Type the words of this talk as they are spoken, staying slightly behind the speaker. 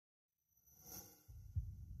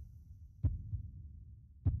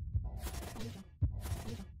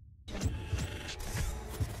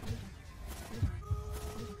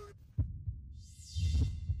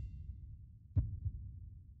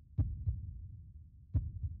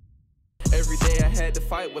every day I had to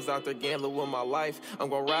fight, was out there gambling with my life. I'm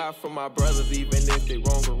gonna ride for my brothers even if they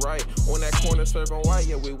wrong or right. On that corner serving white,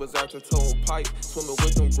 yeah, we was out there towing pipe, swimming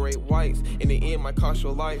with them great whites. In the end, might cost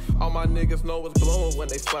your life. All my niggas know it's blowing when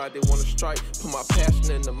they slide, they wanna strike. Put my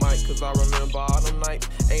passion in the mic, cause I remember all them nights.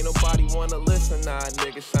 Ain't nobody wanna listen, nah,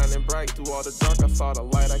 niggas shining bright. Through all the dark, I saw the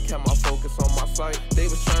light, I kept my focus on my sight. They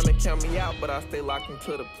was trying to count me out, but I stay locked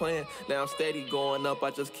into the plan. Now I'm steady going up,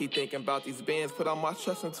 I just keep thinking about these bands. Put all my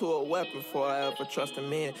trust into a weapon before I ever trust a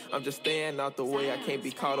man. I'm just staying out the way, I can't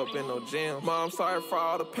be caught up in no jam. Mom, I'm sorry for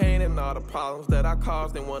all the pain and all the problems that I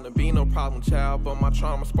caused. Didn't want to be no problem child, but my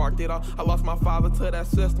trauma sparked it all. I lost my father to that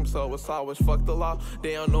system, so it's always fucked the law.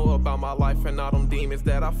 They don't know about my life and all them demons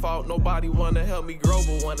that I fought. Nobody wanna help me grow,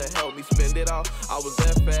 but wanna help me spend it all. I was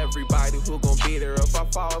there for everybody who gon' be there if I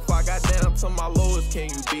fall. If I got down to my lowest, can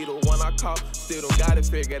you be the one I call? Still don't got it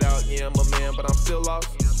figured out, yeah, I'm a man, but I'm still lost.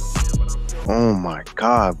 Oh my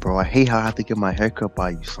god, bro. I hate how I have to get my haircut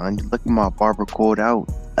by you, son. You look at my barber code out.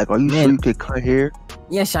 Like, are you sure you could cut hair?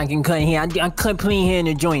 Yes, I can cut hair. I cut clean hair in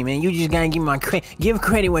the joint, man. You just gotta give my give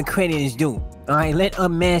credit when credit is due. Alright, let a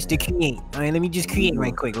master create. Alright, let me just create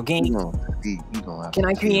right quick, okay? Can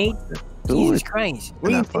I create? Jesus Christ.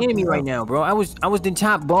 What are you saying to me right now, bro? I was the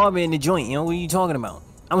top barber in the joint, you know? What are you talking about?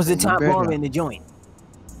 I was the top barber in the joint.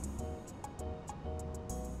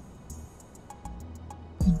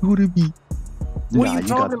 What are you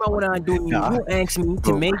talking about what I do? You asked me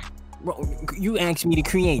to make, you asked me to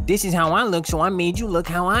create. This is how I look, so I made you look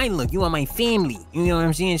how I look. You are my family. You know what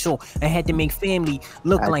I'm saying? So I had to make family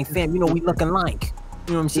look like family. You know, we look alike.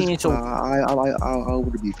 You know what I'm saying? So I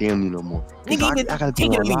wouldn't be family no more. Nigga, I gotta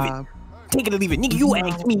take it or leave it. Take it or leave it. Nigga, you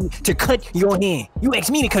asked me to cut your hair. You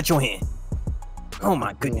asked me to cut your hair. Oh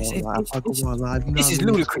my goodness. This is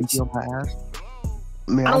ludicrous.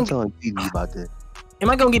 Man, I'm telling TV about that. Am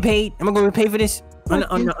I gonna get paid? Am I gonna get paid for this?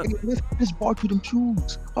 Let's bought you them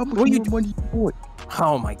shoes. How much money you bought?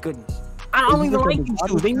 Oh my goodness. I don't even like these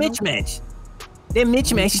shoes. They mismatch. They're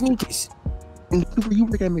mismatch sneakers. And people you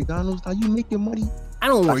work at McDonald's, are you making money? I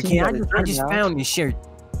don't work here. I just found this shirt.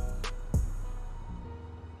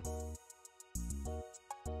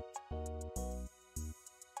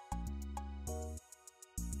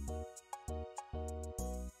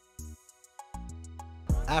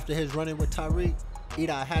 After his run-in with Tyreek,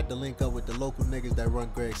 Eli had to link up with the local niggas that run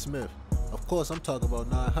Greg Smith. Of course, I'm talking about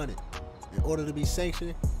 900. In order to be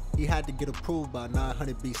sanctioned, he had to get approved by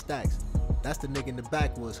 900B Stacks. That's the nigga in the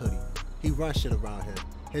backwoods hoodie. He runs shit around here.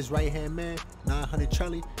 His right-hand man, 900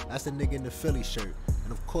 Charlie, that's the nigga in the Philly shirt.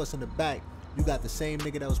 And of course, in the back, you got the same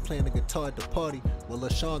nigga that was playing the guitar at the party where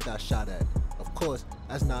LaShawn got shot at. Of course,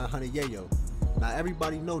 that's 900 Yayo. Now,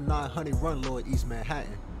 everybody know 900 run Lord East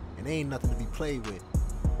Manhattan, and ain't nothing to be played with.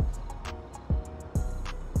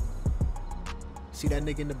 See that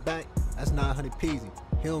nigga in the back? That's 900 Peasy.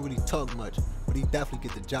 He don't really talk much, but he definitely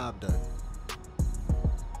get the job done.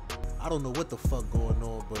 I don't know what the fuck going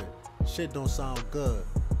on, but shit don't sound good.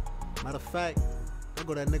 Matter of fact, there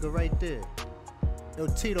go that nigga right there. Yo,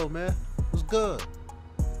 Tito, man, what's good?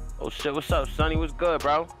 Oh shit, what's up, Sonny? What's good,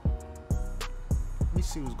 bro? Let me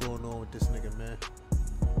see what's going on with this nigga, man.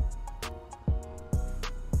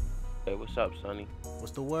 Hey, what's up, Sonny?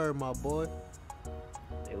 What's the word, my boy?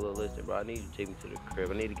 Hey, look, listen, bro. I need you to take me to the crib.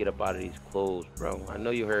 I need to get up out of these clothes, bro. I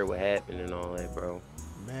know you heard what happened and all that, bro.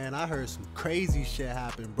 Man, I heard some crazy shit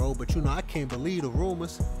happen, bro. But you know, I can't believe the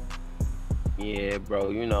rumors. Yeah, bro.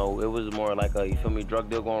 You know, it was more like a, you feel me, drug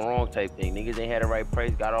deal going wrong type thing. Niggas ain't had the right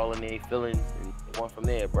price, got all in their feelings, and it went from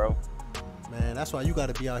there, bro. Man, that's why you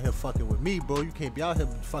gotta be out here fucking with me, bro. You can't be out here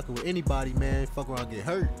fucking with anybody, man. Fuck around, get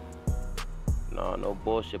hurt. No, no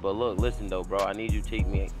bullshit. But look, listen though, bro. I need you to take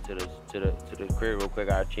me to the crib real quick.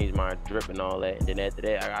 I gotta change my drip and all that, and then after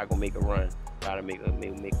that, I gotta go make a run. Gotta make a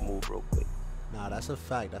move real quick. Nah, that's a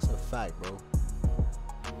fact. That's a fact, bro.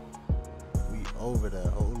 We over there.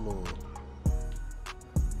 Oh Lord.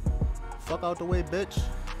 Fuck out the way, bitch.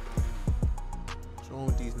 What's wrong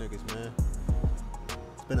with these niggas, man?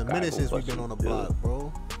 It's been a minute since we've been on the block,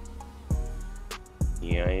 bro.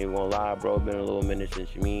 Yeah, I ain't gonna lie, bro. Been a little minute since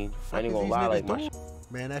you mean. I ain't gonna lie like my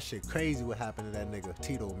man, that shit crazy what happened to that nigga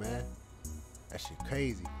Tito, man. That shit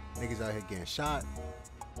crazy. Niggas out here getting shot.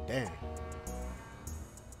 Damn.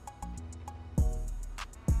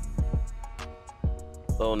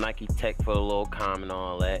 Little Nike Tech for a little calm and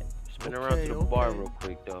all that. Spin around to the bar real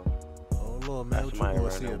quick though. Oh Lord, man, what you gonna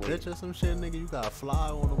see a bitch or some shit, nigga? You got a fly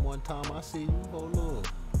on them one time. I see you. Oh Lord.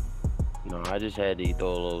 No, I just had to throw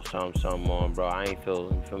a little something on, bro. I ain't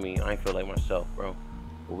feel, you feel me? I ain't feel like myself, bro.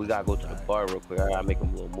 But we gotta go to the bar real quick. I gotta make a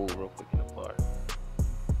little move real quick in the bar.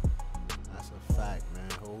 That's a fact, man.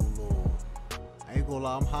 Oh Lord. I ain't gonna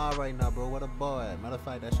lie, I'm high right now, bro. Where the bar at? Matter of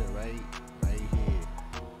fact, that shit right here.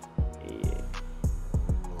 Yeah.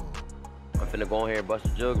 I'm finna go in here and bust a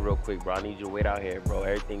jug real quick, bro. I need you to wait out here, bro.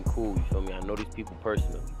 Everything cool, you feel me? I know these people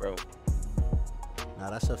personally, bro. Nah,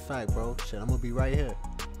 that's a fact, bro. Shit, I'm gonna be right here.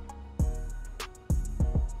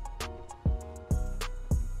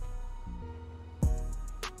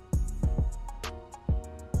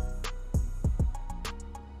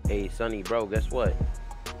 Hey, Sonny, bro, guess what?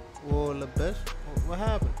 Whoa, the bitch. What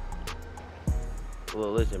happened?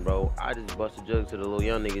 Well, listen, bro. I just busted jugs to the little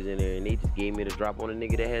young niggas in there, and they just gave me the drop on a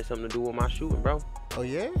nigga that had something to do with my shooting, bro. Oh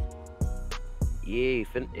yeah? Yeah,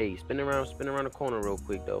 spin around the corner real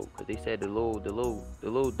quick though, cause they said the little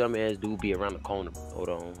dumbass dude be around the corner. Hold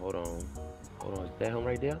on. Is that him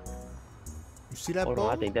right there? You see that Hold ball?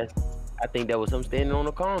 on, I think that was him standing on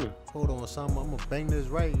the corner. Hold on, son. I'm gonna bang this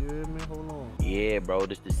right. You hear me? Hold on. Yeah, bro.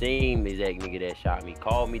 This the same exact nigga that shot me.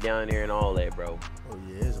 Called me down there and all that, bro. Oh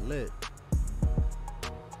yeah, it's lit.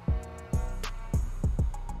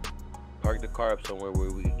 Park the car up somewhere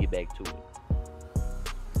where we can get back to it.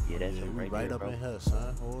 Yeah, that's him right there, up bro. in here,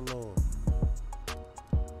 son. Hold on.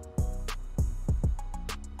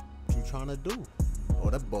 What you trying to do? Oh,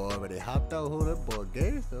 that boy already hopped out. Who that boy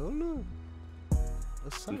gangster? Hold on.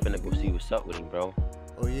 What's up? We finna go see what's up with him, bro.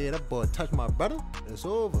 Oh yeah, that boy touched my brother. It's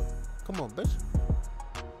over. Come on, bitch.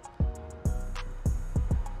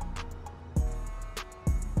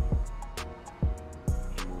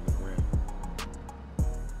 He moving around.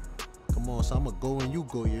 Come on, so I'ma go and you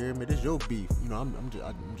go. You hear me? This your beef. You know, I'm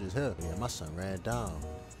just here. Yeah, my son ran down.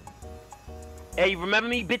 Hey, you remember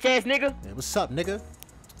me, bitch ass nigga? Man, what's up, nigga?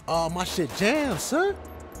 Oh, my shit jammed, son.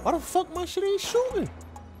 Why the fuck my shit ain't shooting?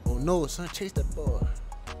 Oh no, son, chase that boy.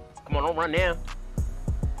 Come on, don't run now.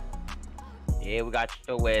 Yeah, we got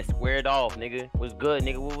your ass squared off, nigga. What's good,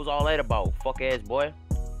 nigga? What was all that about? Fuck ass boy.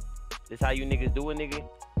 This how you niggas do it, nigga?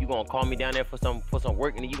 You gonna call me down there for some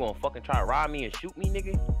work and then you gonna fucking try to rob me and shoot me,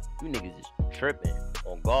 nigga? You niggas is tripping.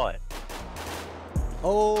 On God.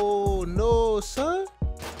 Oh no, son.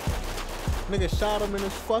 Nigga shot him in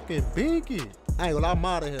his fucking binky. I ain't gonna lie, I'm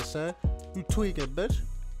out of here, son. You tweaking, bitch.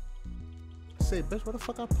 Say, bitch, what the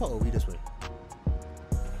fuck I put? Oh, we this way.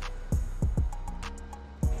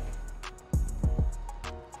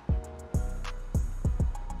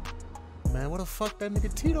 Man, what the fuck that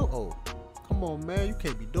nigga Tito? Oh, come on, man. You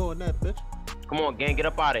can't be doing that, bitch. Come on, gang, get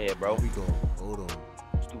up out of here, bro. Here we go. Hold on.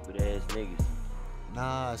 Stupid ass niggas.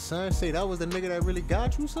 Nah, son. Say that was the nigga that really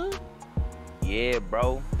got you, son? Yeah,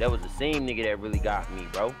 bro. That was the same nigga that really got me,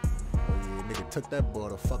 bro. Oh, yeah, nigga took that boy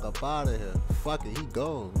the fuck up out of here. Fuck it, he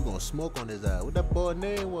gone. We gonna smoke on his ass. What that boy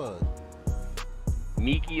name was?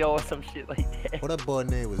 Mikio or some shit like that. What that boy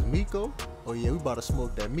name was? Miko? Oh, yeah, we about to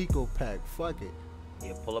smoke that Miko pack. Fuck it.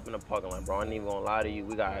 Yeah, pull up in the parking lot, bro. I ain't even gonna lie to you.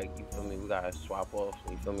 We gotta, you feel me? We gotta swap off.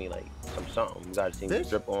 You feel me? Like something. We gotta see me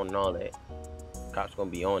drip on and all that. Cops gonna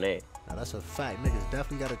be on that. Now that's a fact. Niggas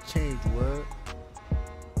definitely gotta change, word.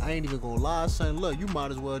 I ain't even gonna lie, son. Look, you might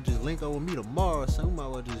as well just link up with me tomorrow, son. We might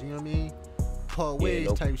as well just, you know what I mean? Part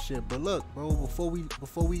ways type shit. But look, bro, before we, you know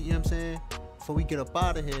what I'm saying? Before we get up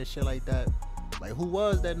out of here and shit like that, like who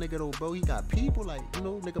was that nigga though, bro? He got people, like, you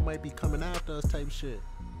know, nigga might be coming after us type shit.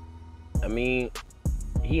 I mean,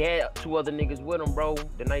 he had 2 other niggas with him, bro,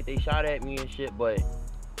 the night they shot at me and shit, but, you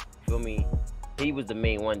feel me? He was the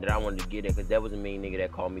main one that I wanted to get in, because that was the main nigga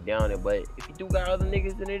that called me down there. But if you do got other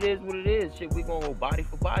niggas, then it is what it is. Shit, we gonna go body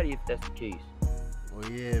for body if that's the case. Oh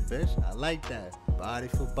yeah, bitch. I like that. Body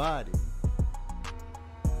for body.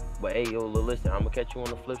 But hey, yo, listen, I'm gonna catch you on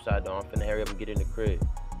the flip side, though. I'm finna hurry up and get in the crib.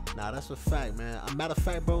 Nah, that's a fact, man. Matter of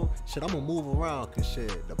fact, bro, shit, I'm gonna move around, cause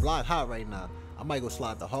shit, the block hot right now. I might go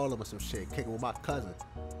slide to Harlem or some shit, kick it with my cousin.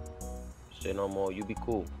 Say no more, you be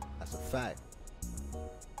cool. That's a fact.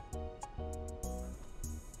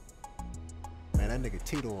 Man, that nigga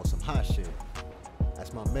Tito on some hot shit.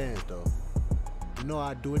 That's my man, though. You know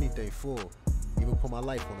I'd do anything for him, even put my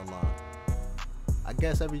life on the line. I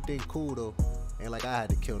guess everything cool, though. Ain't like I had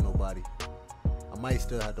to kill nobody. I might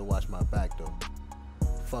still have to watch my back, though.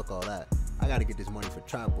 Fuck all that. I gotta get this money for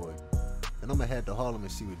Trapboy. Then I'ma head to Harlem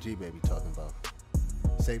and see what G-Baby talking about.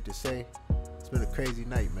 Safe to say, it's been a crazy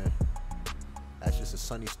night, man. That's just a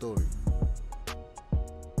sunny story.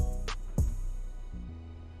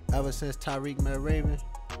 Ever since Tyreek met Raven,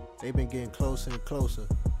 they been getting closer and closer.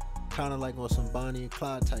 Kinda like on some Bonnie and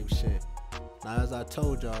Clyde type shit. Now as I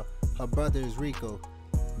told y'all, her brother is Rico,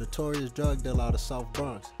 notorious drug dealer out of South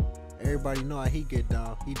Bronx. Everybody know how he get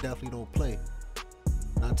down, he definitely don't play.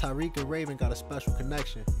 Now Tyreek and Raven got a special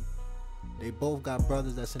connection. They both got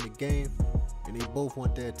brothers that's in the game, and they both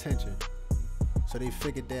want their attention. So they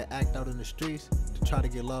figured they'd act out in the streets to try to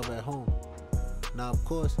get love at home. Now, of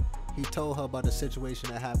course, he told her about the situation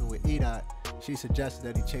that happened with E-Dot. She suggested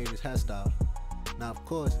that he change his hairstyle. Now, of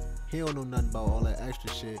course, he don't know nothing about all that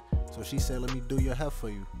extra shit, so she said, let me do your hair for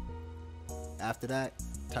you. After that,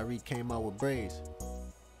 Tariq came out with braids.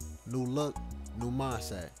 New look, new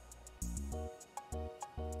mindset.